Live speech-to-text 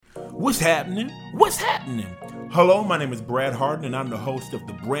What's happening? What's happening? Hello, my name is Brad Harden, and I'm the host of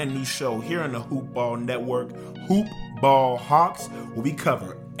the brand new show here on the Hoop Ball Network, Hoop Ball Hawks, where we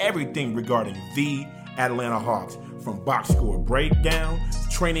cover everything regarding the Atlanta Hawks, from box score breakdown,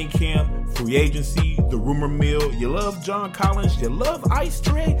 training camp, free agency, the rumor mill. You love John Collins, you love Ice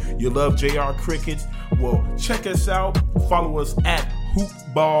Tray, you love JR Crickets. Well, check us out. Follow us at Hoop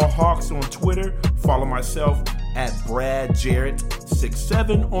Ball Hawks on Twitter. Follow myself at Brad Jarrett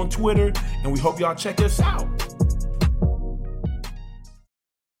 67 on Twitter, and we hope y'all check us out.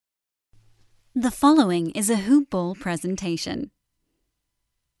 The following is a Hoop Ball presentation.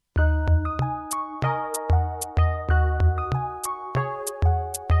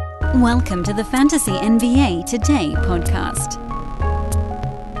 Welcome to the Fantasy NBA Today podcast.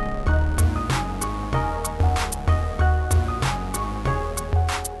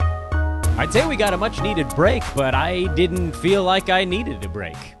 I'd say we got a much-needed break, but I didn't feel like I needed a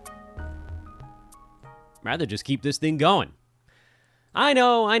break. Rather just keep this thing going. I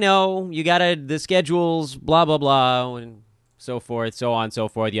know, you gotta, the schedules, blah, blah, blah, and so forth, so on and so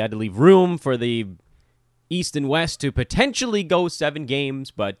forth. You had to leave room for the East and West to potentially go 7 games,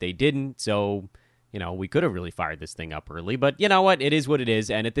 but they didn't, so, we could have really fired this thing up early, but you know what? It is what it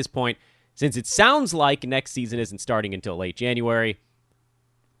is, and at this point, since it sounds like next season isn't starting until late January,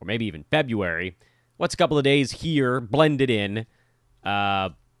 or maybe even February, what's a couple of days here, blended in,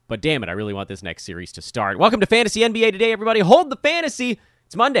 but damn it, I really want this next series to start. Welcome to Fantasy NBA Today, everybody. Hold the fantasy.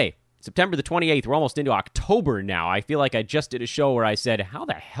 It's Monday, September the 28th. We're almost into October now. I feel like I just did a show where I said, how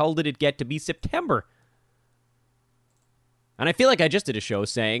the hell did it get to be September? And I feel like I just did a show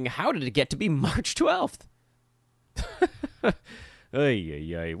saying, how did it get to be March 12th? What a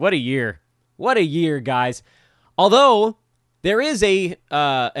year. What a year, guys. Although there is an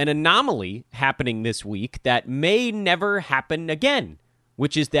anomaly happening this week that may never happen again,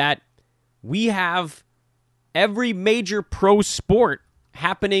 which is that we have every major pro sport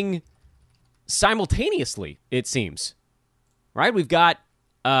happening simultaneously, it seems. Right? We've got,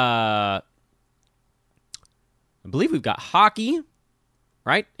 I believe we've got hockey,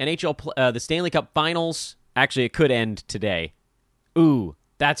 right? NHL, the Stanley Cup Finals. Actually, it could end today. Ooh,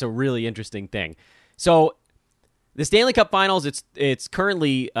 that's a really interesting thing. So, the Stanley Cup Finals, it's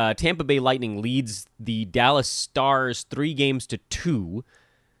currently Tampa Bay Lightning leads the Dallas Stars 3-2.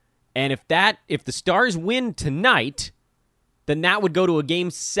 And if the Stars win tonight, then that would go to a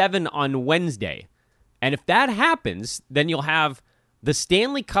Game 7 on Wednesday. And if that happens, then you'll have the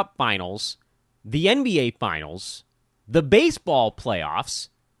Stanley Cup Finals, the NBA Finals, the baseball playoffs,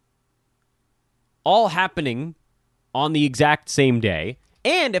 all happening on the exact same day.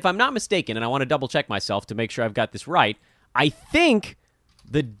 And if I'm not mistaken, and I want to double-check myself to make sure I've got this right, I think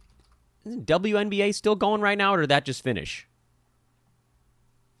the WNBA still going right now, or did that just finish?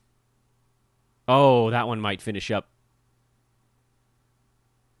 Oh, that one might finish up.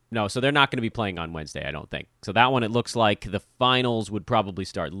 No, so they're not going to be playing on Wednesday, I don't think. So that one, it looks like the finals would probably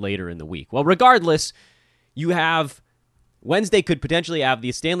start later in the week. Well, regardless, you have Wednesday could potentially have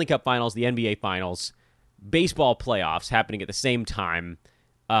the Stanley Cup Finals, the NBA Finals, baseball playoffs happening at the same time.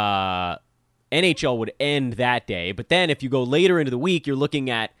 NHL would end that day. But then if you go later into the week, you're looking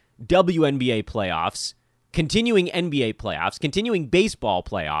at WNBA playoffs, continuing NBA playoffs, continuing baseball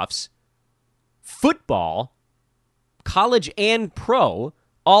playoffs, football, college and pro,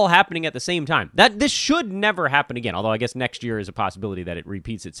 all happening at the same time. This should never happen again, although I guess next year is a possibility that it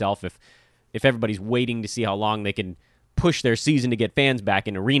repeats itself if everybody's waiting to see how long they can push their season to get fans back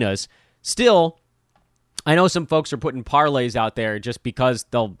in arenas. Still, I know some folks are putting parlays out there just because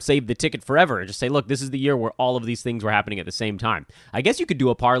they'll save the ticket forever and just say, look, this is the year where all of these things were happening at the same time. I guess you could do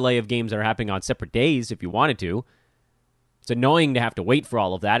a parlay of games that are happening on separate days if you wanted to. It's annoying to have to wait for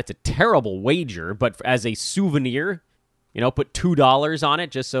all of that. It's a terrible wager, but as a souvenir, put $2 on it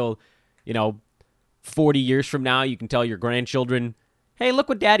just so, 40 years from now you can tell your grandchildren, hey, look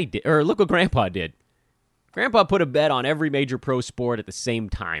what Daddy did, or look what Grandpa did. Grandpa put a bet on every major pro sport at the same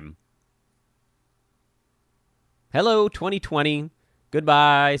time. Hello, 2020.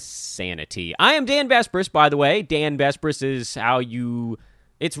 Goodbye, sanity. I am Dan Vespris, by the way. Dan Vespris is how you...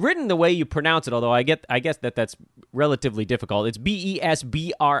 It's written the way you pronounce it, although I guess that's relatively difficult. It's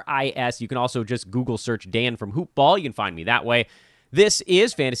Besbris. You can also just Google search Dan from Hoop Ball. You can find me that way. This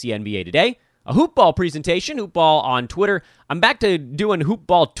is Fantasy NBA Today, a Hoop Ball presentation, Hoop Ball on Twitter. I'm back to doing Hoop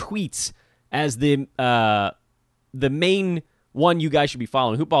Ball tweets as the main one you guys should be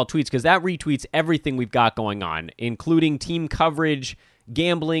following, Hoop Ball tweets, because that retweets everything we've got going on, including team coverage,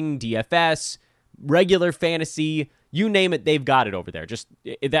 gambling, DFS, regular fantasy, you name it, they've got it over there. Just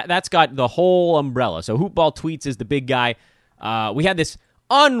that's got the whole umbrella. So Hoop Ball tweets is the big guy. We had this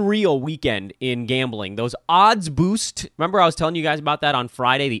unreal weekend in gambling. Those odds boost. Remember I was telling you guys about that on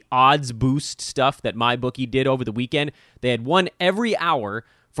Friday, the odds boost stuff that MyBookie did over the weekend? They had one every hour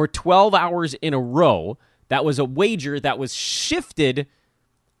for 12 hours in a row. That was a wager that was shifted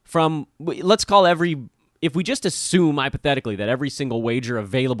from, let's call if we just assume hypothetically that every single wager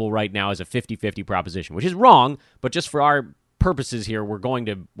available right now is a 50-50 proposition, which is wrong, but just for our purposes here, we're going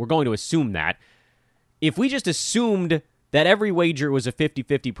to assume that. If we just assumed that every wager was a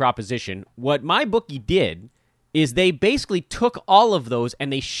 50-50 proposition, what MyBookie did is they basically took all of those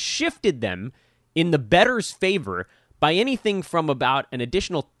and they shifted them in the bettor's favor by anything from about an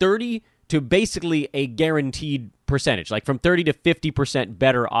additional 30 to basically a guaranteed percentage, like from 30 to 50%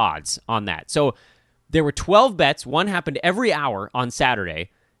 better odds on that. So there were 12 bets. One happened every hour on Saturday.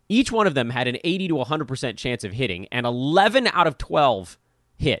 Each one of them had an 80 to 100% chance of hitting, and 11 out of 12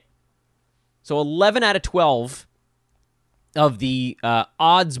 hit. So 11 out of 12 of the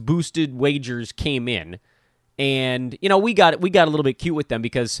odds-boosted wagers came in. And, we got a little bit cute with them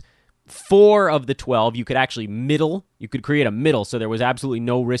because 4 of the 12 you could actually middle. You could create a middle, so there was absolutely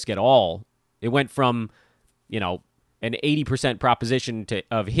no risk at all. It went from, an 80% proposition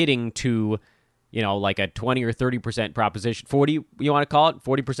of hitting to, like a 20 or 30% proposition, 40, you want to call it?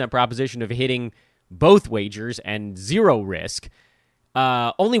 40% proposition of hitting both wagers and zero risk.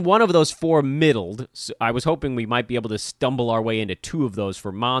 Only one of those 4 middled. So I was hoping we might be able to stumble our way into 2 of those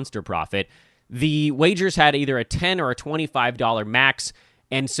for monster profit. The wagers had either a $10 or a $25 max,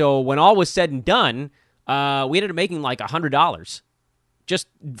 and so when all was said and done, we ended up making like $100 just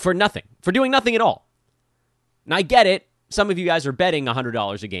for nothing, for doing nothing at all. And I get it. Some of you guys are betting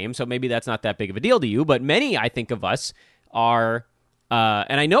 $100 a game, so maybe that's not that big of a deal to you, but many, I think, of us are,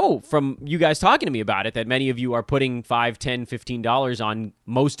 and I know from you guys talking to me about it that many of you are putting $5, $10, $15 on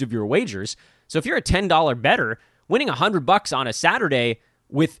most of your wagers. So if you're a $10 bettor, winning $100 on a Saturday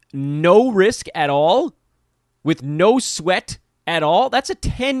with no risk at all, with no sweat at all, that's a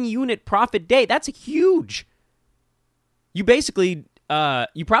 10-unit profit day. That's huge. You basically,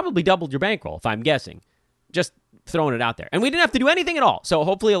 you probably doubled your bankroll, if I'm guessing. Just throwing it out there. And we didn't have to do anything at all. So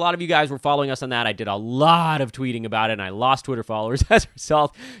hopefully a lot of you guys were following us on that. I did a lot of tweeting about it, and I lost Twitter followers as a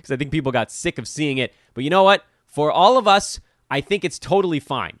result because I think people got sick of seeing it. But you know what? For all of us, I think it's totally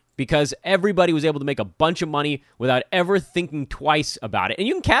fine because everybody was able to make a bunch of money without ever thinking twice about it. And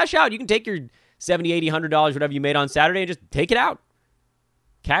you can cash out. You can take your $70, $80, $100, whatever you made on Saturday, and just take it out.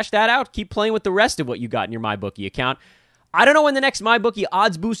 Cash that out. Keep playing with the rest of what you got in your MyBookie account. I don't know when the next MyBookie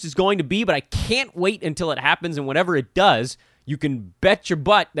odds boost is going to be, but I can't wait until it happens. And whenever it does, you can bet your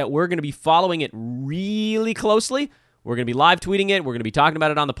butt that we're going to be following it really closely. We're going to be live tweeting it. We're going to be talking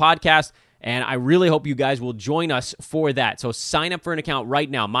about it on the podcast. And I really hope you guys will join us for that. So sign up for an account right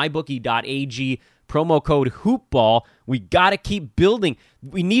now, mybookie.ag, promo code HoopBall. We got to keep building.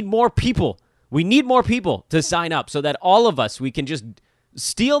 We need more people. We need more people to sign up so that all of us, we can just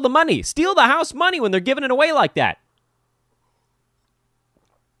steal the money, steal the house money when they're giving it away like that.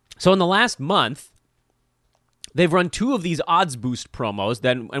 So in the last month, they've run 2 of these odds boost promos,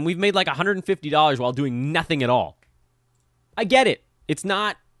 and we've made like $150 while doing nothing at all. I get it. It's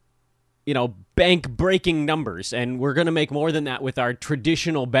not, bank-breaking numbers, and we're going to make more than that with our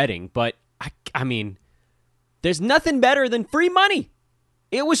traditional betting. But, I mean, there's nothing better than free money.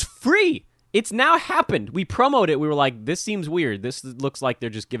 It was free. It's now happened. We promoted it. We were like, this seems weird. This looks like they're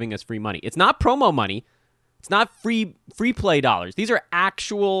just giving us free money. It's not promo money. It's not free play dollars. These are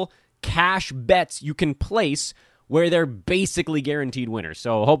actual cash bets you can place where they're basically guaranteed winners.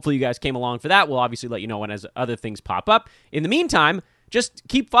 So hopefully you guys came along for that. We'll obviously let you know when as other things pop up. In the meantime, just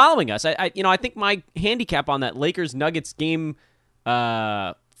keep following us. I think my handicap on that Lakers-Nuggets game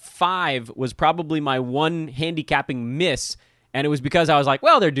 5 was probably my one handicapping miss, and it was because I was like,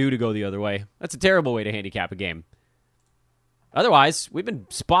 well, they're due to go the other way. That's a terrible way to handicap a game. Otherwise, we've been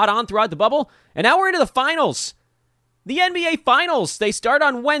spot on throughout the bubble, and now we're into the finals. The NBA Finals, they start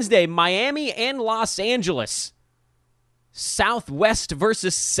on Wednesday, Miami and Los Angeles. Southwest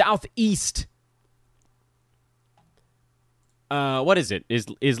versus Southeast. What is it?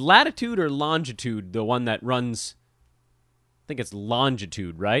 Is latitude or longitude the one that runs? I think it's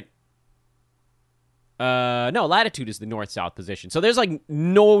longitude, right? No, latitude is the north-south position. So there's like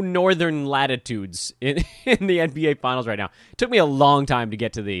no northern latitudes in the NBA Finals right now. It took me a long time to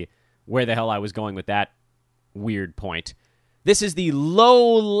get to where the hell I was going with that weird point. This is the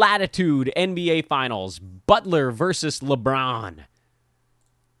low-latitude NBA Finals. Butler versus LeBron.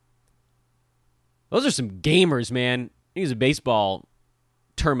 Those are some gamers, man. Use a baseball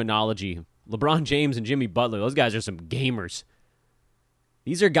terminology. LeBron James and Jimmy Butler, those guys are some gamers.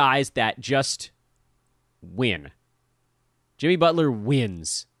 These are guys that just win. Jimmy Butler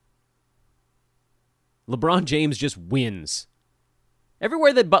wins. LeBron James just wins.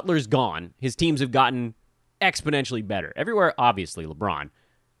 Everywhere that Butler's gone, his teams have gotten exponentially better. Everywhere, obviously, LeBron.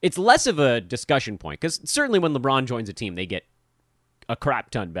 It's less of a discussion point, because certainly when LeBron joins a team, they get a crap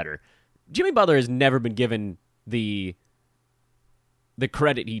ton better. Jimmy Butler has never been given the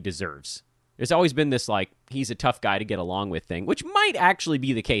credit he deserves. There's always been this, like, he's a tough guy to get along with thing, which might actually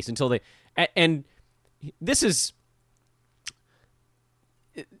be the case until they... And this is...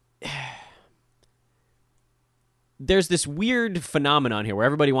 There's this weird phenomenon here where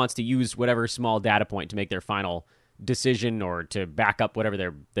everybody wants to use whatever small data point to make their final decision or to back up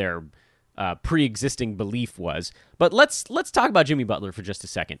whatever their pre-existing belief was. But let's talk about Jimmy Butler for just a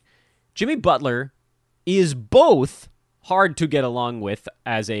second. Jimmy Butler is both hard to get along with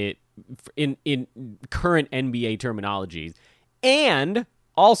as in current NBA terminology, and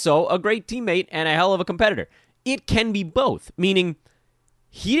also a great teammate and a hell of a competitor. It can be both, meaning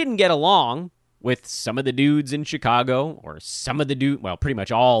he didn't get along with some of the dudes in Chicago, or pretty much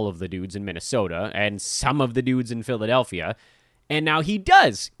all of the dudes in Minnesota, and some of the dudes in Philadelphia, and now he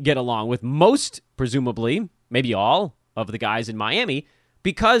does get along with most, presumably, maybe all, of the guys in Miami,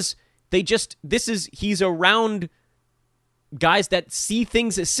 because he's around guys that see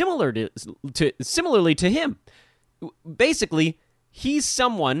things similarly to him. Basically, he's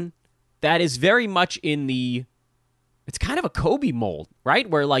someone that is very much in it's kind of a Kobe mold, right?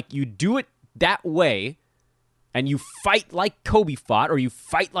 Where, like, you do it that way, and you fight like Kobe fought, or you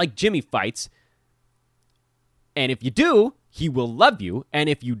fight like Jimmy fights, and if you do, he will love you, and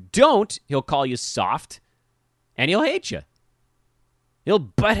if you don't, he'll call you soft, and he'll hate you. He'll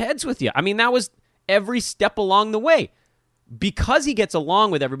butt heads with you. I mean, that was every step along the way. Because he gets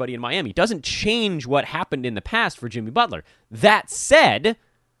along with everybody in Miami doesn't change what happened in the past for Jimmy Butler. That said,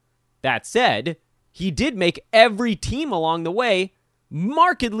 he did make every team along the way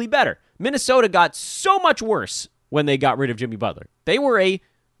markedly better. Minnesota got so much worse when they got rid of Jimmy Butler. They were a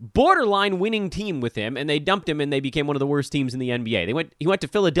borderline winning team with him, and they dumped him, and they became one of the worst teams in the NBA. He went to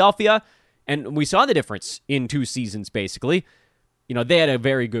Philadelphia, and we saw the difference in 2 seasons, basically. You know, they had a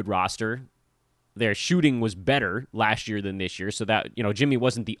very good roster. Their shooting was better last year than this year, so that, you know, Jimmy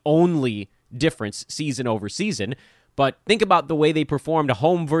wasn't the only difference season over season. But think about the way they performed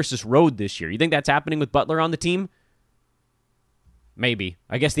home versus road this year. You think that's happening with Butler on the team? Maybe.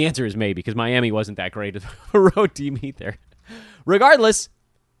 I guess the answer is maybe, because Miami wasn't that great of a road team either. Regardless,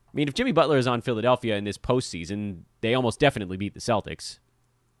 I mean, if Jimmy Butler is on Philadelphia in this postseason, they almost definitely beat the Celtics.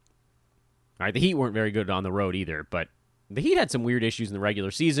 All right, the Heat weren't very good on the road either, but the Heat had some weird issues in the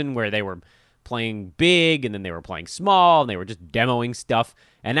regular season where they were playing big, and then they were playing small, and they were just demoing stuff,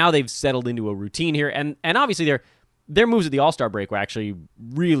 and now they've settled into a routine here, and obviously their moves at the All-Star break were actually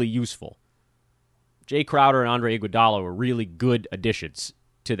really useful. Jay Crowder and Andre Iguodala were really good additions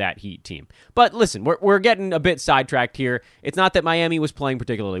to that Heat team. But listen, we're getting a bit sidetracked here. It's not that Miami was playing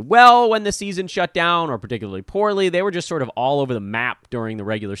particularly well when the season shut down or particularly poorly. They were just sort of all over the map during the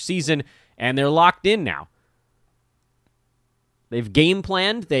regular season, and they're locked in now. They've game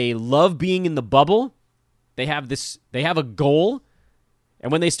planned. They love being in the bubble. They have a goal. And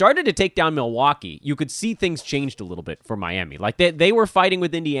when they started to take down Milwaukee, you could see things changed a little bit for Miami. Like they were fighting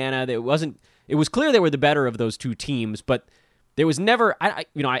with Indiana. It was clear they were the better of those two teams, but there was never, I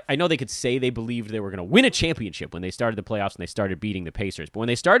know they could say they believed they were going to win a championship when they started the playoffs and they started beating the Pacers. But when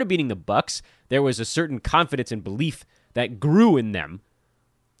they started beating the Bucks, there was a certain confidence and belief that grew in them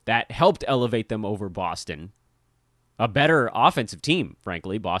that helped elevate them over Boston. A better offensive team,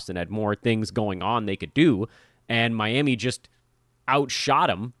 frankly. Boston had more things going on they could do, and Miami just outshot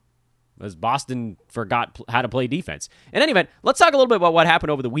them as Boston forgot how to play defense. In any event, let's talk a little bit about what happened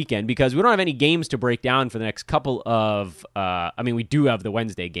over the weekend, because we don't have any games to break down for the next couple of... we do have the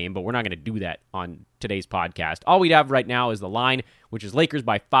Wednesday game, but we're not going to do that on today's podcast. All we have right now is the line, which is Lakers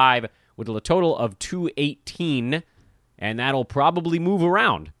by 5, with a total of 218, and that'll probably move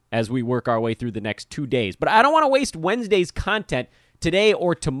around as we work our way through the next 2 days. But I don't want to waste Wednesday's content today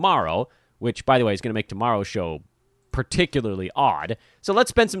or tomorrow, which, by the way, is going to make tomorrow's show particularly odd. So let's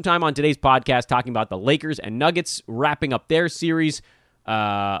spend some time on today's podcast talking about the Lakers and Nuggets wrapping up their series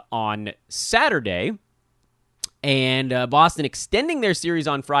on Saturday, and Boston extending their series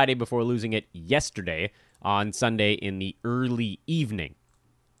on Friday before losing it yesterday on Sunday in the early evening.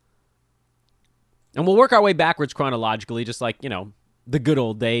 And we'll work our way backwards chronologically, just like, the good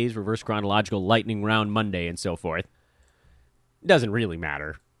old days, reverse chronological, lightning round Monday, and so forth. It doesn't really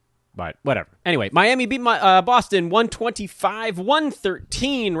matter, but whatever. Anyway, Miami beat Boston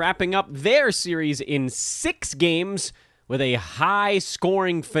 125-113, wrapping up their series in 6 games with a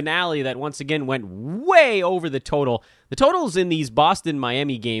high-scoring finale that once again went way over the total The totals in these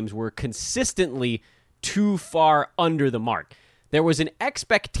Boston-Miami games were consistently too far under the mark. There was an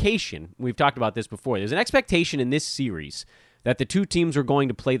expectation, we've talked about this before, there's an expectation in this series that the two teams were going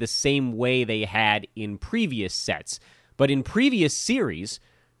to play the same way they had in previous sets. But in previous series,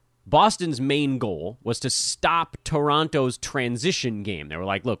 Boston's main goal was to stop Toronto's transition game. They were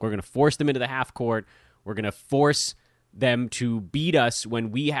like, look, we're going to force them into the half court. We're going to force them to beat us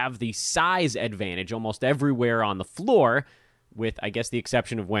when we have the size advantage almost everywhere on the floor, with, I guess, the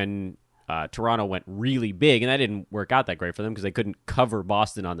exception of when Toronto went really big, and that didn't work out that great for them because they couldn't cover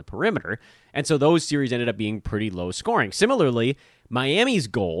Boston on the perimeter. And so those series ended up being pretty low scoring. Similarly, Miami's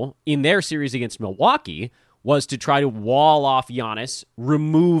goal in their series against Milwaukee was to try to wall off Giannis,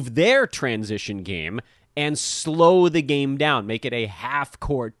 remove their transition game, and slow the game down, make it a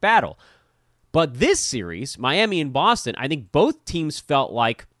half-court battle. But this series, Miami and Boston, I think both teams felt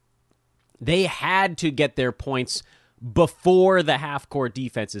like they had to get their points before the half-court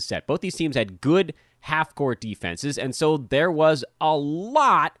defense is set. Both these teams had good half-court defenses, and so there was a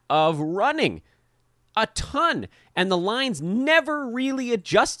lot of running. A ton. And the lines never really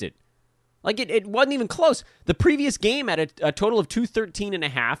adjusted. Like, it wasn't even close. The previous game had a total of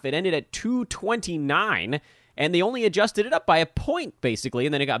 213.5. It ended at 229, and they only adjusted it up by a point, basically,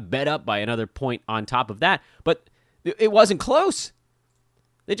 and then it got bet up by another point on top of that. But it wasn't close.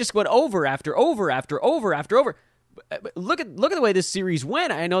 They just went over after over after over after over. Look at the way this series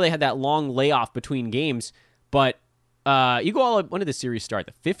went. I know they had that long layoff between games, but you go all. When did the series start?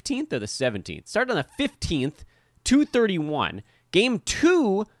 The 15th or the 17th? It started on the 15th, 2:31. Game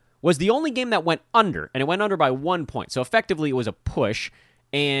 2 was the only game that went under, and it went under by 1 point. So effectively, it was a push.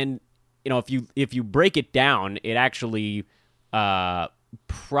 And if you break it down, it actually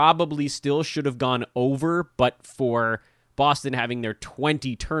probably still should have gone over, but for Boston having their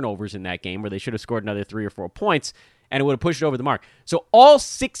 20 turnovers in that game, where they should have scored another 3 or 4 points, and it would have pushed it over the mark. So all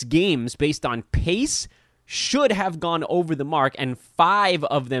 6 games, based on pace, should have gone over the mark, and 5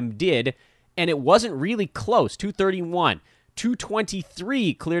 of them did, and it wasn't really close. 231,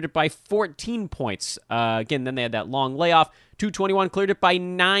 223 cleared it by 14 points. Again, then they had that long layoff. 221 cleared it by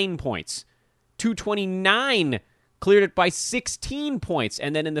 9 points. 229 cleared it by 16 points,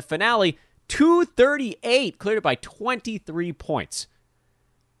 and then in the finale, 238 cleared it by 23 points.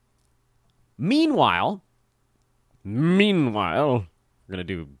 Meanwhile, we're going to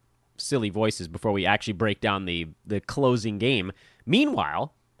do silly voices before we actually break down the closing game.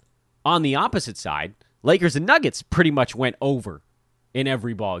 Meanwhile, on the opposite side, Lakers and Nuggets pretty much went over in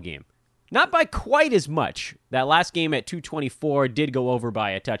every ball game. Not by quite as much. That last game at 224 did go over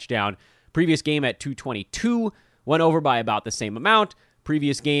by a touchdown. Previous game at 222 went over by about the same amount.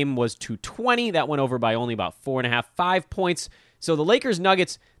 Previous game was 220. That went over by only about 4.5, 5 points. So the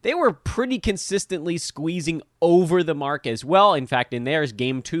Lakers-Nuggets, they were pretty consistently squeezing over the mark as well. In fact, in theirs,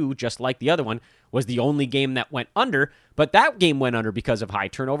 game 2, just like the other one, was the only game that went under. But that game went under because of high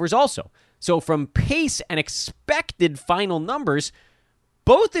turnovers also. So from pace and expected final numbers,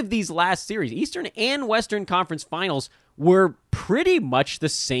 both of these last series, Eastern and Western Conference Finals, were pretty much the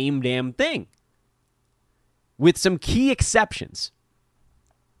same damn thing, with some key exceptions.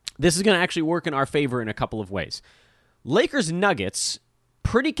 This is going to actually work in our favor in a couple of ways. Lakers-Nuggets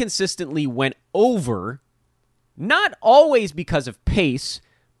pretty consistently went over, not always because of pace,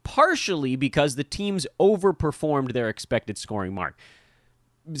 partially because the teams overperformed their expected scoring mark.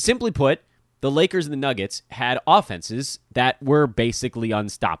 Simply put, the Lakers and the Nuggets had offenses that were basically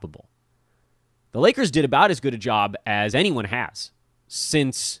unstoppable. The Lakers did about as good a job as anyone has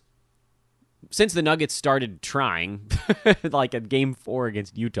since the Nuggets started trying, like at Game 4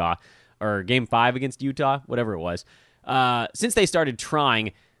 against Utah, or Game 5 against Utah, whatever it was. Since they started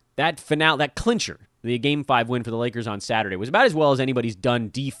trying, that finale, that clincher, the Game 5 win for the Lakers on Saturday, was about as well as anybody's done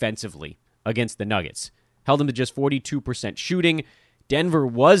defensively against the Nuggets. Held them to just 42% shooting. Denver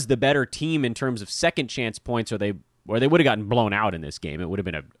was the better team in terms of second chance points, or they would have gotten blown out in this game. It would have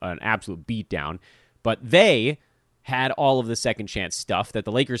been an absolute beatdown. But they had all of the second chance stuff that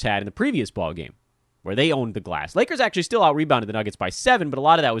the Lakers had in the previous ball game, where they owned the glass. Lakers actually still out-rebounded the Nuggets by 7, but a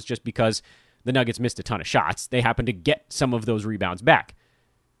lot of that was just because the Nuggets missed a ton of shots. They happened to get some of those rebounds back,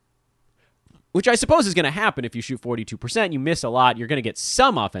 which I suppose is going to happen if you shoot 42%. You miss a lot, you're going to get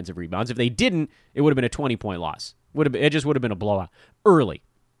some offensive rebounds. If they didn't, it would have been a 20-point loss. It just would have been a blowout early.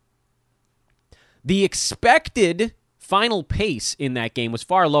 The expected final pace in that game was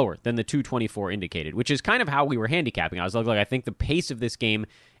far lower than the 224 indicated, which is kind of how we were handicapping. I was like, I think the pace of this game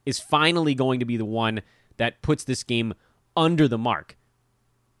is finally going to be the one that puts this game under the mark.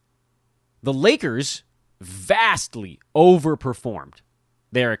 The Lakers vastly overperformed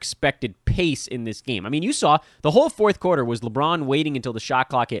their expected pace in this game. I mean, you saw the whole fourth quarter was LeBron waiting until the shot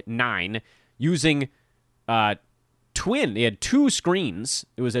clock hit 9, using twin. They had 2 screens.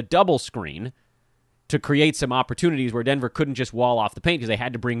 It was a double screen to create some opportunities where Denver couldn't just wall off the paint because they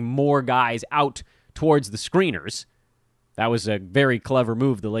had to bring more guys out towards the screeners. That was a very clever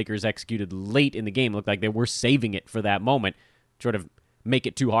move the Lakers executed late in the game. It looked like they were saving it for that moment, sort of make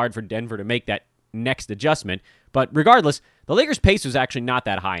it too hard for Denver to make that next adjustment. But regardless, the Lakers' pace was actually not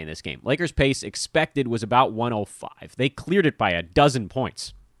that high in this game. Lakers' pace expected was about 105. They cleared it by a dozen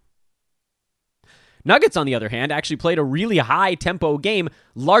points. Nuggets, on the other hand, actually played a really high-tempo game,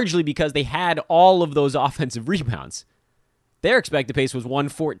 largely because they had all of those offensive rebounds. Their expected pace was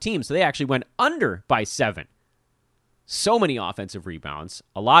 114, so they actually went under by 7. So many offensive rebounds,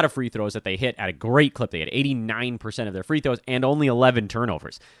 a lot of free throws that they hit at a great clip. They had 89% of their free throws and only 11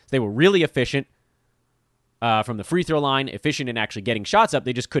 turnovers. So they were really efficient from the free throw line, efficient in actually getting shots up.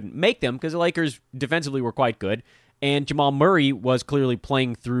 They just couldn't make them because the Lakers defensively were quite good, and Jamal Murray was clearly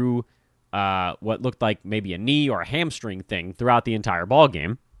playing through what looked like maybe a knee or a hamstring thing throughout the entire ball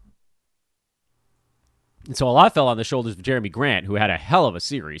game. And so a lot fell on the shoulders of Jeremy Grant, who had a hell of a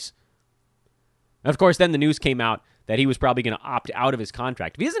series. And of course, then the news came out that he was probably going to opt out of his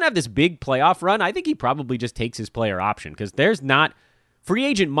contract. If he doesn't have this big playoff run, I think he probably just takes his player option because free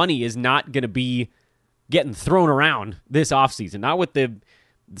agent money is not going to be getting thrown around this offseason. Not with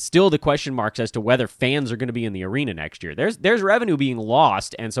still the question marks as to whether fans are going to be in the arena next year. There's revenue being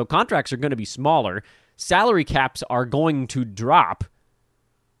lost, and so contracts are going to be smaller. Salary caps are going to drop.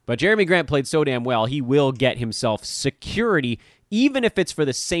 But Jeremy Grant played so damn well, he will get himself security, even if it's for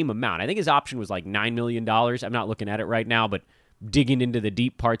the same amount. I think his option was like $9 million. I'm not looking at it right now, but digging into the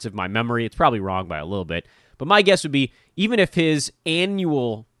deep parts of my memory, it's probably wrong by a little bit. But my guess would be, even if his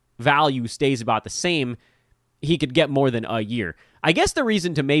annual value stays about the same, he could get more than a year. I guess the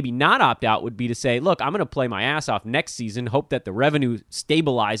reason to maybe not opt out would be to say, look, I'm going to play my ass off next season, hope that the revenue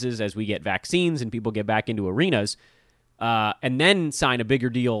stabilizes as we get vaccines and people get back into arenas, and then sign a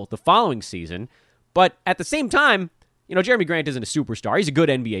bigger deal the following season. But at the same time, Jeremy Grant isn't a superstar. He's a good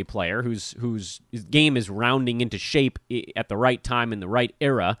NBA player whose game is rounding into shape at the right time in the right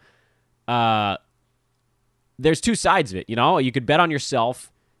era. There's two sides of it. You could bet on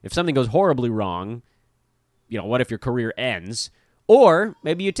yourself. If something goes horribly wrong, what if your career ends? Or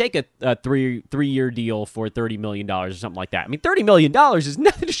maybe you take a three-year deal for $30 million or something like that. I mean, $30 million is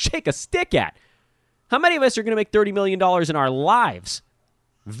nothing to shake a stick at. How many of us are going to make $30 million in our lives?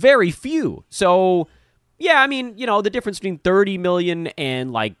 Very few. So, yeah, I mean, the difference between $30 million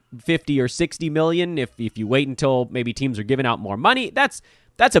and like $50 or $60 million, if you wait until maybe teams are giving out more money, that's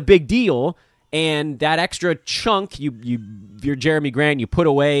a big deal. And that extra chunk, you're Jeremy Grant, you put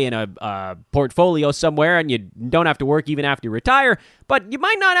away in a portfolio somewhere, and you don't have to work even after you retire, but you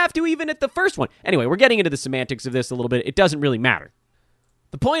might not have to even at the first one. Anyway, we're getting into the semantics of this a little bit. It doesn't really matter.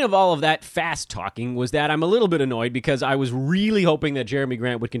 The point of all of that fast talking was that I'm a little bit annoyed because I was really hoping that Jeremy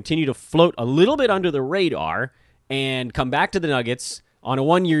Grant would continue to float a little bit under the radar and come back to the Nuggets on a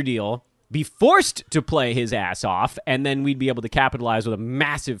 1-year deal, be forced to play his ass off, and then we'd be able to capitalize with a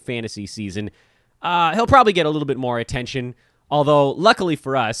massive fantasy season. He'll probably get a little bit more attention, although luckily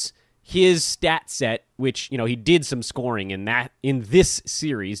for us, his stat set, which he did some scoring in this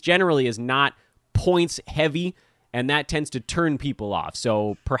series, generally is not points heavy, and that tends to turn people off.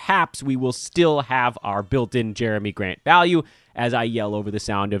 So perhaps we will still have our built-in Jeremy Grant value as I yell over the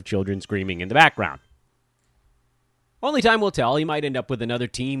sound of children screaming in the background. Only time will tell. He might end up with another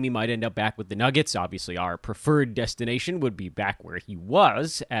team. He might end up back with the Nuggets. Obviously, our preferred destination would be back where he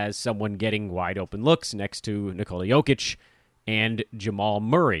was as someone getting wide open looks next to Nikola Jokic and Jamal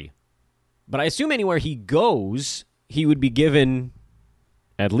Murray. But I assume anywhere he goes, he would be given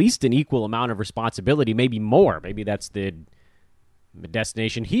at least an equal amount of responsibility, maybe more. Maybe that's the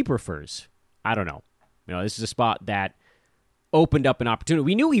destination he prefers. I don't know. This is a spot that opened up an opportunity.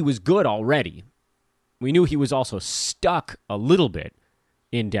 We knew he was good already. We knew he was also stuck a little bit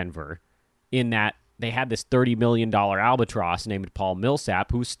in Denver in that they had this $30 million albatross named Paul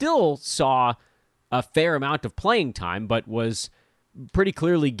Millsap, who still saw a fair amount of playing time, but was pretty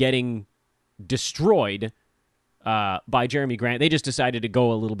clearly getting destroyed by Jeremy Grant. They just decided to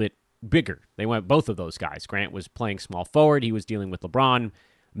go a little bit bigger. They went both of those guys. Grant was playing small forward. He was dealing with LeBron.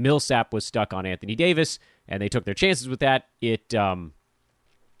 Millsap was stuck on Anthony Davis, and they took their chances with that. It didn't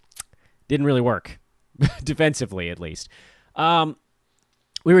really work. Defensively, at least.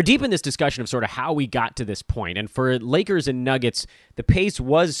 We were deep in this discussion of sort of how we got to this point, and for Lakers and Nuggets, the pace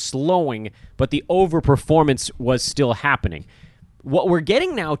was slowing, but the overperformance was still happening. What we're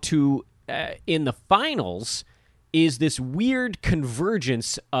getting now to in the finals is this weird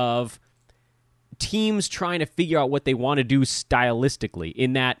convergence of teams trying to figure out what they want to do stylistically,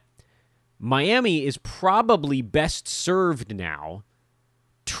 in that Miami is probably best served now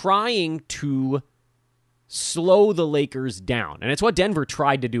trying to slow the Lakers down. And it's what Denver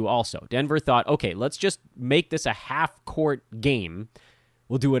tried to do also. Denver thought, okay, let's just make this a half-court game.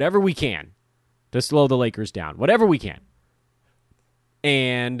 We'll do whatever we can to slow the Lakers down. Whatever we can.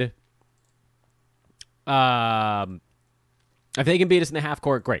 And if they can beat us in the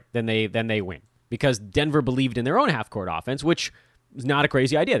half-court, great. Then they win. Because Denver believed in their own half-court offense, which was not a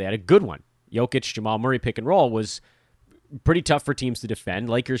crazy idea. They had a good one. Jokic, Jamal Murray pick and roll was pretty tough for teams to defend.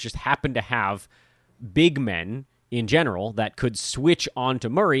 Lakers just happened to have big men in general that could switch onto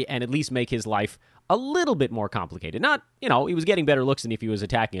Murray and at least make his life a little bit more complicated. Not, he was getting better looks than if he was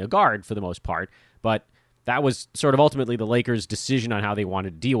attacking a guard for the most part, but that was sort of ultimately the Lakers' decision on how they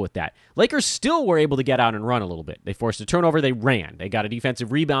wanted to deal with that. Lakers still were able to get out and run a little bit. They forced a turnover, they ran. They got a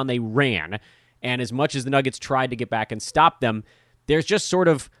defensive rebound, they ran. And as much as the Nuggets tried to get back and stop them, there's just sort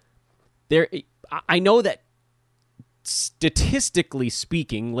of I know that statistically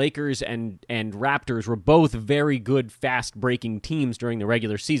speaking, Lakers and Raptors were both very good, fast-breaking teams during the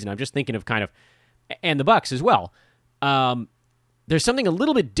regular season. I'm just thinking of and the Bucks as well. There's something a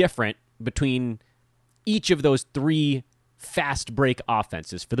little bit different between each of those three fast-break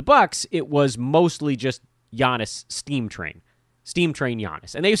offenses. For the Bucks, it was mostly just Giannis steam train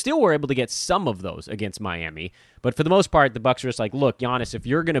Giannis. And they still were able to get some of those against Miami. But for the most part, the Bucks were just like, look, Giannis, if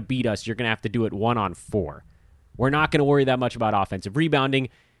you're going to beat us, you're going to have to do it 1-on-4. We're not going to worry that much about offensive rebounding.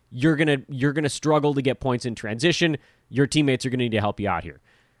 You're going to struggle to get points in transition. Your teammates are going to need to help you out here.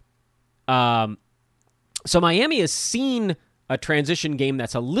 So Miami has seen a transition game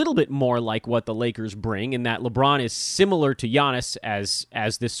that's a little bit more like what the Lakers bring, in that LeBron is similar to Giannis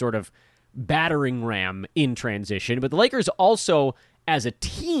as this sort of battering ram in transition. But the Lakers also, as a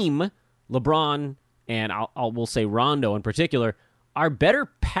team, LeBron and we'll say Rondo in particular, are better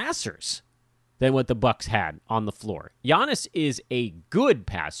passers than what the Bucks had on the floor. Giannis is a good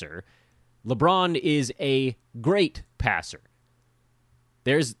passer. LeBron is a great passer.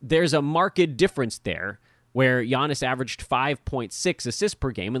 There's a marked difference there, where Giannis averaged 5.6 assists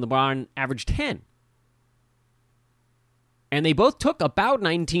per game and LeBron averaged 10. And they both took about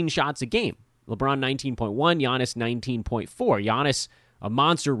 19 shots a game. LeBron 19.1, Giannis 19.4. Giannis, a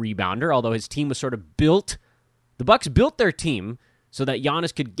monster rebounder, although his team was sort of built. The Bucks built their team so that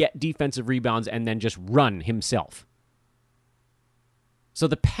Giannis could get defensive rebounds and then just run himself. So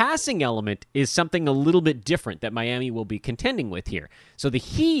the passing element is something a little bit different that Miami will be contending with here. So the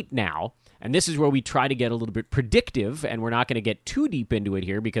Heat now, and this is where we try to get a little bit predictive, and we're not going to get too deep into it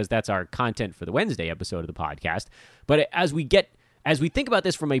here because that's our content for the Wednesday episode of the podcast. But as we think about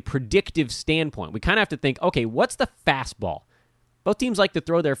this from a predictive standpoint, we kind of have to think, okay, what's the fastball? Both teams like to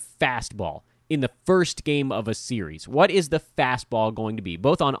throw their fastball in the first game of a series. What is the fastball going to be,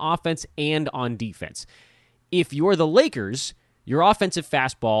 both on offense and on defense? If you're the Lakers, your offensive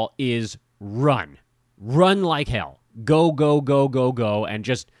fastball is run. Run like hell. Go, go, go, go, go, and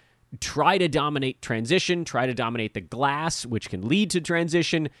just try to dominate transition, try to dominate the glass, which can lead to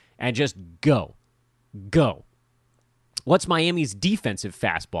transition, and just go. Go. What's Miami's defensive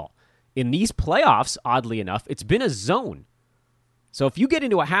fastball? In these playoffs, oddly enough, it's been a zone. So if you get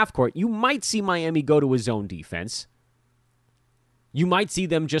into a half court, you might see Miami go to a zone defense. You might see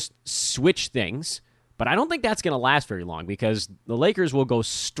them just switch things. But I don't think that's going to last very long, because the Lakers will go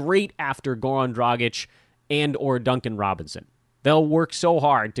straight after Goran Dragic and or Duncan Robinson. They'll work so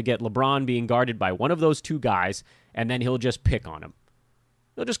hard to get LeBron being guarded by one of those two guys, and then he'll just pick on him.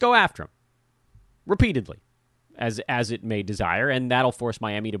 They'll just go after him repeatedly, as it may desire, and that'll force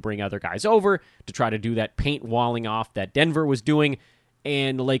Miami to bring other guys over to try to do that paint walling off that Denver was doing,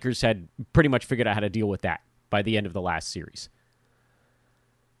 and the Lakers had pretty much figured out how to deal with that by the end of the last series.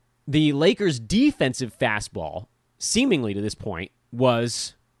 The Lakers' defensive fastball, seemingly to this point,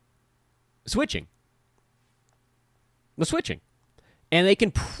 was switching. And they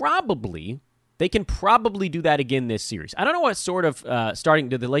can probably do that again this series. I don't know what sort of starting.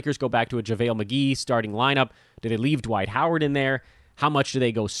 Did the Lakers go back to a JaVale McGee starting lineup? Did they leave Dwight Howard in there? How much do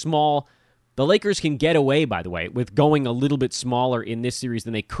they go small? The Lakers can get away, by the way, with going a little bit smaller in this series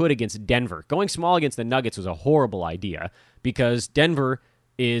than they could against Denver. Going small against the Nuggets was a horrible idea, because Denver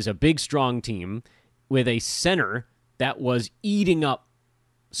is a big, strong team with a center that was eating up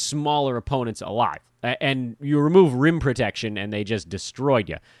smaller opponents alive. And you remove rim protection, and they just destroyed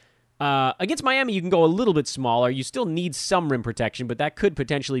you. Against Miami, you can go a little bit smaller. You still need some rim protection, but that could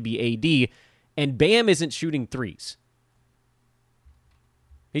potentially be AD. And Bam isn't shooting threes.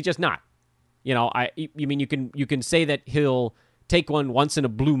 He's just not. You can say that he'll take one once in a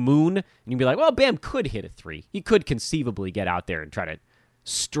blue moon, and you'd be like, well, Bam could hit a three. He could conceivably get out there and try to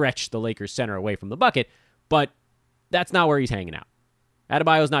stretch the Lakers center away from the bucket, but that's not where he's hanging out.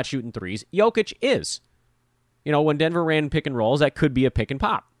 Adebayo's not shooting threes. Jokic is. When Denver ran pick and rolls, that could be a pick and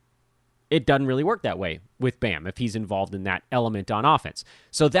pop. It doesn't really work that way with Bam if he's involved in that element on offense.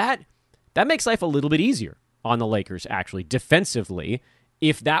 So that makes life a little bit easier on the Lakers, actually, defensively,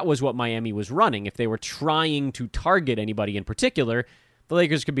 if that was what Miami was running. If they were trying to target anybody in particular, the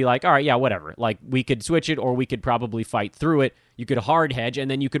Lakers could be like, all right, yeah, whatever. Like, we could switch it, or we could probably fight through it. You could hard hedge,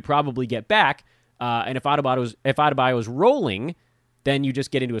 and then you could probably get back. And if Adebayo was rolling, then you just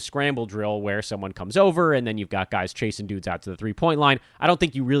get into a scramble drill where someone comes over, and then you've got guys chasing dudes out to the three-point line. I don't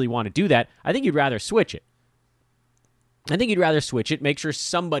think you really want to do that. I think you'd rather switch it. Make sure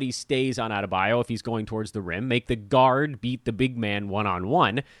somebody stays on Adebayo if he's going towards the rim. Make the guard beat the big man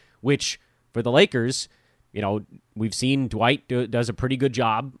one-on-one, which, for the Lakers, we've seen Dwight does a pretty good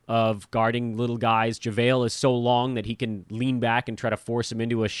job of guarding little guys. JaVale is so long that he can lean back and try to force him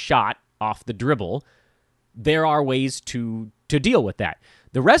into a shot off the dribble. There are ways to deal with that.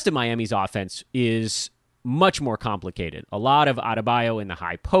 The rest of Miami's offense is much more complicated. A lot of Adebayo in the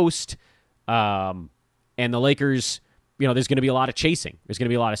high post, and the Lakers, there's going to be a lot of chasing. There's going to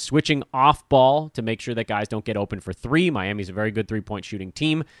be a lot of switching off ball to make sure that guys don't get open for three. Miami's a very good three-point shooting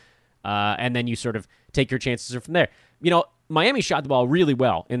team, and then you sort of take your chances from there. Miami shot the ball really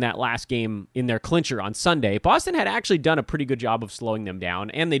well in that last game in their clincher on Sunday. Boston had actually done a pretty good job of slowing them down,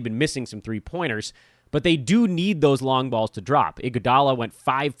 and they'd been missing some three-pointers, but they do need those long balls to drop. Iguodala went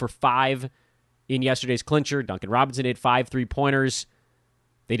 5 for 5 in yesterday's clincher. Duncan Robinson hit 5 3-pointers.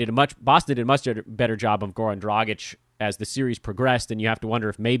 Boston did a much better job of Goran Dragic as the series progressed, and you have to wonder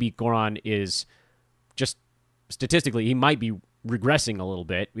if maybe Goran is just statistically, he might be regressing a little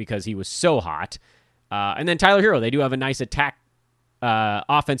bit because he was so hot. And then Tyler Hero, they do have a nice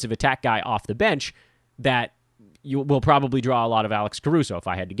offensive attack guy off the bench that you will probably draw a lot of Alex Caruso, if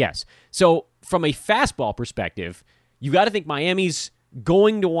I had to guess. So from a fastball perspective, you got to think Miami's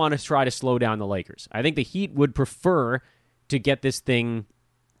going to want to try to slow down the Lakers. I think the Heat would prefer to get this thing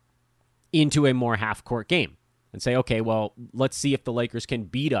into a more half-court game and say, okay, well, let's see if the Lakers can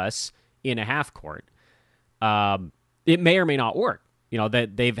beat us in a half-court. It may or may not work.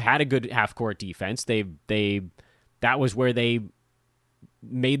 That they've had a good half-court defense. That was where they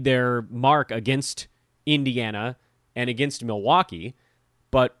made their mark against Indiana and against Milwaukee.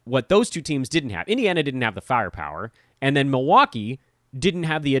 But what those two teams didn't have, Indiana didn't have the firepower, and then Milwaukee didn't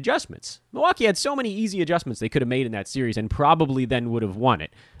have the adjustments. Milwaukee had so many easy adjustments they could have made in that series and probably then would have won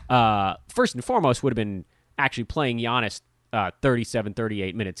it. First and foremost would have been actually playing Giannis 37,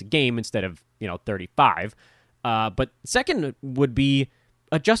 38 minutes a game instead of 35. But second would be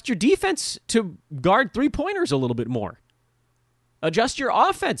adjust your defense to guard three-pointers a little bit more. Adjust your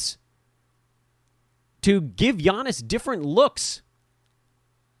offense to give Giannis different looks.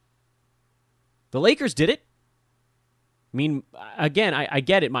 The Lakers did it. I mean, again, I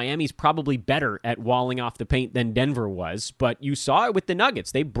get it. Miami's probably better at walling off the paint than Denver was, but you saw it with the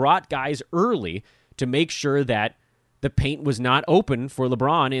Nuggets. They brought guys early to make sure that the paint was not open for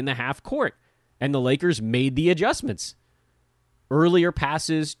LeBron in the half court, and the Lakers made the adjustments. Earlier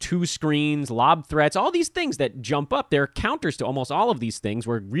passes, 2 screens, lob threats, all these things that jump up. They're counters to almost all of these things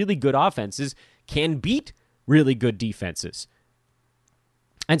where really good offenses can beat really good defenses.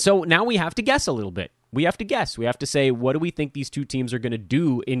 And so now we have to guess a little bit. We have to guess. We have to say, what do we think these two teams are going to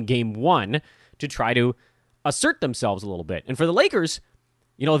do in game one to try to assert themselves a little bit? And for the Lakers,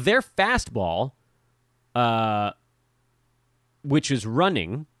 their fastball, which is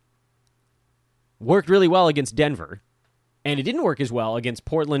running, worked really well against Denver. And it didn't work as well against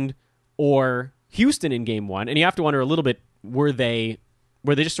Portland or Houston in game one. And you have to wonder a little bit, were they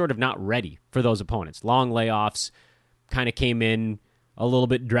just sort of not ready for those opponents? Long layoffs, kind of came in a little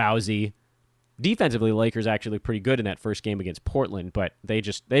bit drowsy. Defensively, the Lakers actually pretty good in that first game against Portland, but they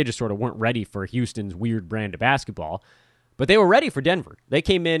just sort of weren't ready for Houston's weird brand of basketball. But they were ready for Denver. They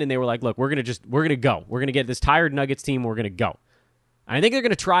came in and they were like, look, we're gonna go. We're gonna get this tired Nuggets team, we're gonna go. And I think they're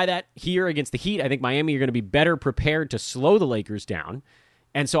gonna try that here against the Heat. I think Miami are gonna be better prepared to slow the Lakers down.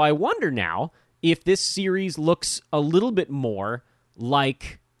 And so I wonder now if this series looks a little bit more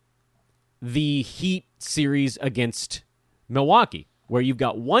like the Heat series against Milwaukee, where you've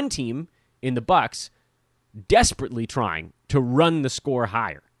got one team in the Bucks desperately trying to run the score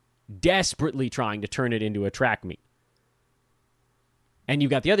higher, desperately trying to turn it into a track meet. And you've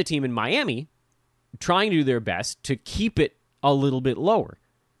got the other team in Miami trying to do their best to keep it a little bit lower.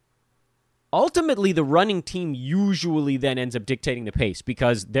 ultimately the running team usually then ends up dictating the pace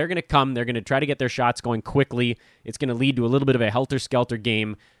because they're going to come, they're going to try to get their shots going quickly. It's going to lead to a little bit of a helter-skelter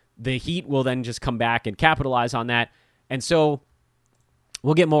game. The Heat will then just come back and capitalize on that. And so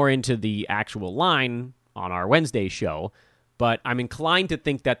we'll get more into the actual line on our Wednesday show, but I'm inclined to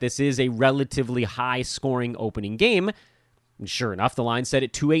think that this is a relatively high-scoring opening game. And sure enough, the line set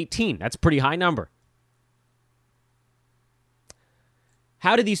at 218. That's a pretty high number.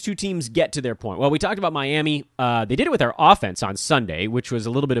 How did these two teams get to their point? Well, we talked about Miami. They did it with their offense on Sunday, which was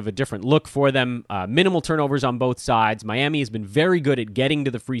a little bit of a different look for them. Minimal turnovers on both sides. Miami has been very good at getting to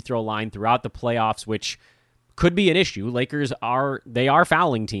the free throw line throughout the playoffs, which could be an issue. Lakers are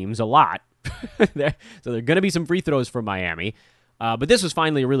fouling teams a lot. So there are going to be some free throws for Miami. But this was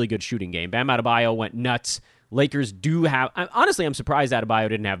finally a really good shooting game. Bam Adebayo went nuts. Lakers do have... Honestly, I'm surprised Adebayo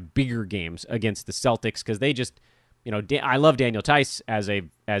didn't have bigger games against the Celtics because they just... I love Daniel Tice as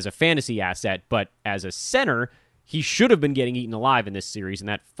a fantasy asset, but as a center, he should have been getting eaten alive in this series, and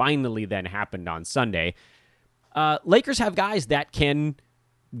that finally then happened on Sunday. Lakers have guys that can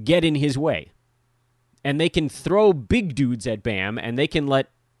get in his way, and they can throw big dudes at Bam, and they can let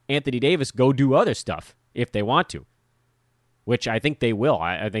Anthony Davis go do other stuff if they want to, which I think they will.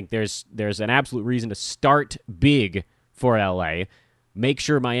 I think there's an absolute reason to start big for LA. Make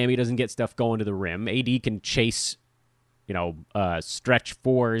sure Miami doesn't get stuff going to the rim. AD can chase stretch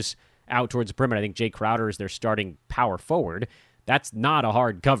fours out towards the perimeter. I think Jay Crowder is their starting power forward. That's not a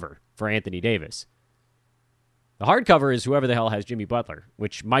hard cover for Anthony Davis. The hard cover is whoever the hell has Jimmy Butler,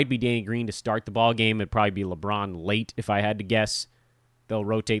 which might be Danny Green to start the ball game. It'd probably be LeBron late if I had to guess. They'll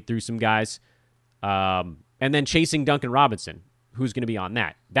rotate through some guys. And then chasing Duncan Robinson. Who's going to be on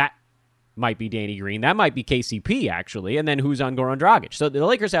that? That might be Danny Green. That might be KCP, actually. And then who's on Goran Dragic? So the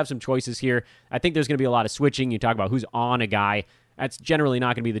Lakers have some choices here. I think there's going to be a lot of switching. You talk about who's on a guy. That's generally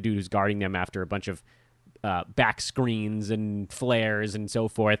not going to be the dude who's guarding them after a bunch of back screens and flares and so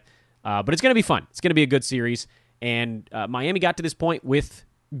forth. But it's going to be fun. It's going to be a good series. And Miami got to this point with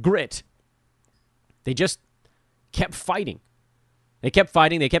grit. They just kept fighting. They kept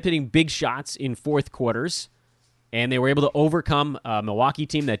fighting. They kept hitting big shots in fourth quarters. And they were able to overcome a Milwaukee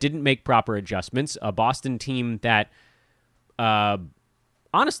team that didn't make proper adjustments, a Boston team that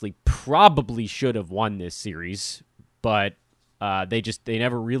honestly probably should have won this series, but they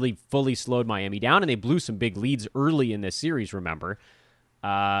never really fully slowed Miami down, and they blew some big leads early in this series, remember.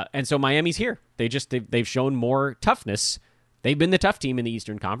 And so Miami's here. They've shown more toughness. They've been the tough team in the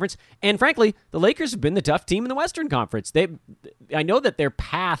Eastern Conference. And frankly, the Lakers have been the tough team in the Western Conference. I know that their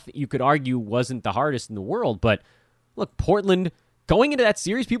path, you could argue, wasn't the hardest in the world, but look, Portland, going into that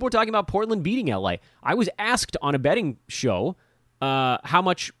series, people were talking about Portland beating LA. I was asked on a betting show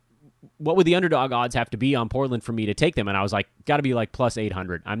what would the underdog odds have to be on Portland for me to take them, and I was like, got to be like plus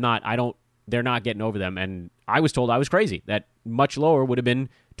 800. They're not getting over them, and I was told I was crazy, that much lower would have been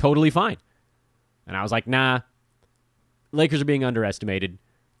totally fine. And I was like, nah, Lakers are being underestimated.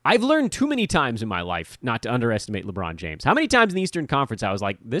 I've learned too many times in my life not to underestimate LeBron James. How many times in the Eastern Conference I was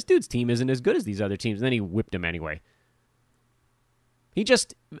like, this dude's team isn't as good as these other teams, and then he whipped them anyway.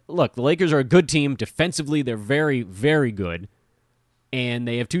 Look, the Lakers are a good team. Defensively, they're very, very good. And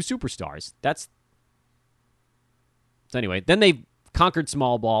they have two superstars. So anyway, then they conquered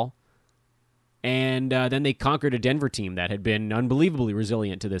small ball. And then they conquered a Denver team that had been unbelievably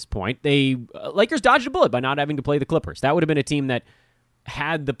resilient to this point. Lakers dodged a bullet by not having to play the Clippers. That would have been a team that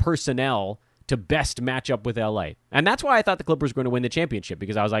had the personnel to best match up with LA. And that's why I thought the Clippers were going to win the championship,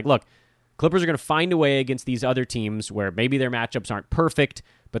 because I was like, look, Clippers are going to find a way against these other teams where maybe their matchups aren't perfect,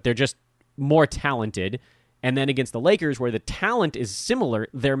 but they're just more talented. And then against the Lakers, where the talent is similar,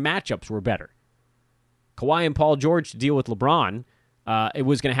 their matchups were better. Kawhi and Paul George to deal with LeBron, it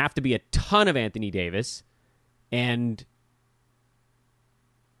was going to have to be a ton of Anthony Davis. And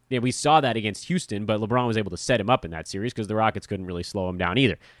yeah, we saw that against Houston, but LeBron was able to set him up in that series because the Rockets couldn't really slow him down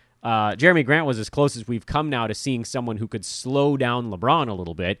either. Jeremy Grant was as close as we've come now to seeing someone who could slow down LeBron a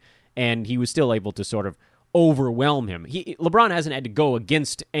little bit, and he was still able to sort of overwhelm him. LeBron hasn't had to go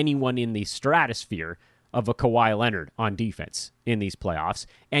against anyone in the stratosphere of a Kawhi Leonard on defense in these playoffs,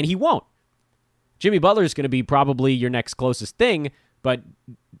 and he won't. Jimmy Butler is going to be probably your next closest thing, but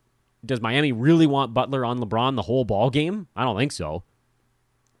does Miami really want Butler on LeBron the whole ball game? I don't think so.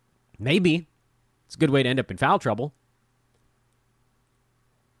 Maybe. It's a good way to end up in foul trouble.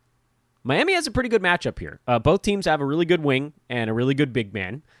 Miami has a pretty good matchup here. Both teams have a really good wing and a really good big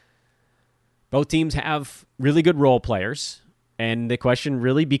man. Both teams have really good role players, and the question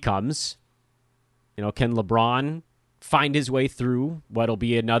really becomes, can LeBron find his way through what'll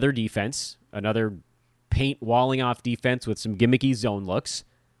be another defense, another paint walling off defense with some gimmicky zone looks?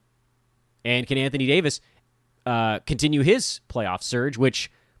 And can Anthony Davis continue his playoff surge,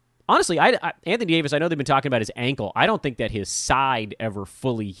 which, honestly, Anthony Davis, I know they've been talking about his ankle. I don't think that his side ever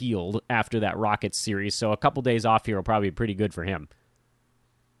fully healed after that Rockets series, so a couple days off here will probably be pretty good for him.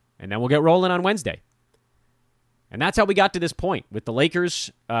 And then we'll get rolling on Wednesday. And that's how we got to this point, with the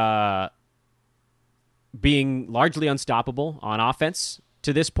Lakers being largely unstoppable on offense.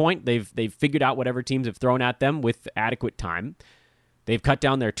 To this point, they've figured out whatever teams have thrown at them with adequate time. They've cut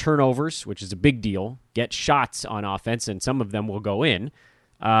down their turnovers, which is a big deal, get shots on offense, and some of them will go in.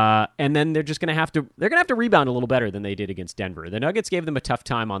 And then they're just going to have to rebound a little better than they did against Denver. The Nuggets gave them a tough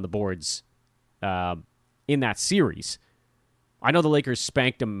time on the boards in that series. I know the Lakers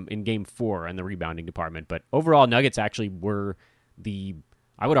spanked them in Game 4 in the rebounding department, but overall, Nuggets actually were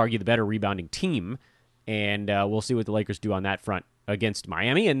I would argue, the better rebounding team, and we'll see what the Lakers do on that front against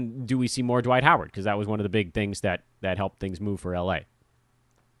Miami, and do we see more Dwight Howard? Because that was one of the big things that helped things move for LA.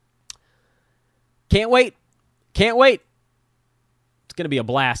 Can't wait. It's going to be a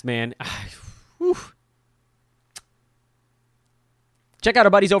blast, man. Check out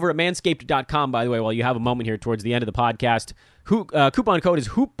our buddies over at Manscaped.com, by the way, while you have a moment here towards the end of the podcast. Coupon code is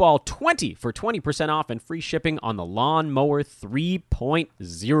HoopBall20 for 20% off and free shipping on the Lawnmower 3.0.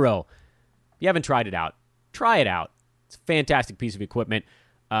 If you haven't tried it out, try it out. It's a fantastic piece of equipment.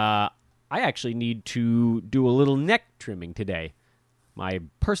 I actually need to do a little neck trimming today. My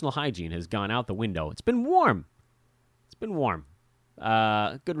personal hygiene has gone out the window. It's been warm.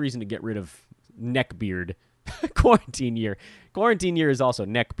 Good reason to get rid of neck beard. Quarantine year. Quarantine year is also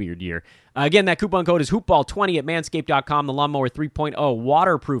neck beard year. Again, that coupon code is HoopBall20 at Manscaped.com. The Lawnmower 3.0,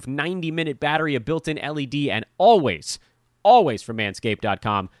 waterproof, 90-minute battery, a built-in LED, and always from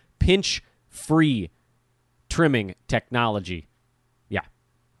Manscaped.com, pinch-free trimming technology. Yeah,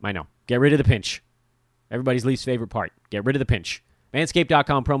 I know. Get rid of the pinch. Everybody's least favorite part. Get rid of the pinch.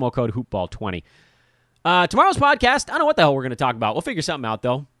 Manscaped.com, promo code HoopBall20. Tomorrow's podcast, I don't know what the hell we're going to talk about. We'll figure something out,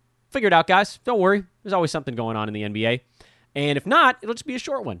 though. Figure it out, guys. Don't worry. There's always something going on in the NBA. And if not, it'll just be a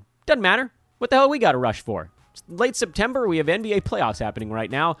short one. Doesn't matter. What the hell we got to rush for? It's late September. We have NBA playoffs happening right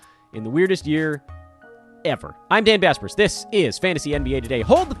now in the weirdest year ever. I'm Dan Baspers. This is Fantasy NBA Today.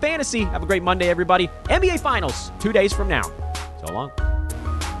 Hold the fantasy. Have a great Monday, everybody. NBA Finals 2 days from now. So long.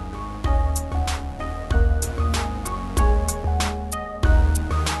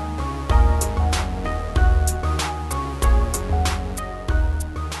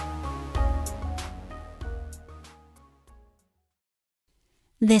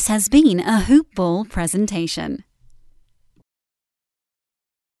 This has been a Hoop Ball presentation.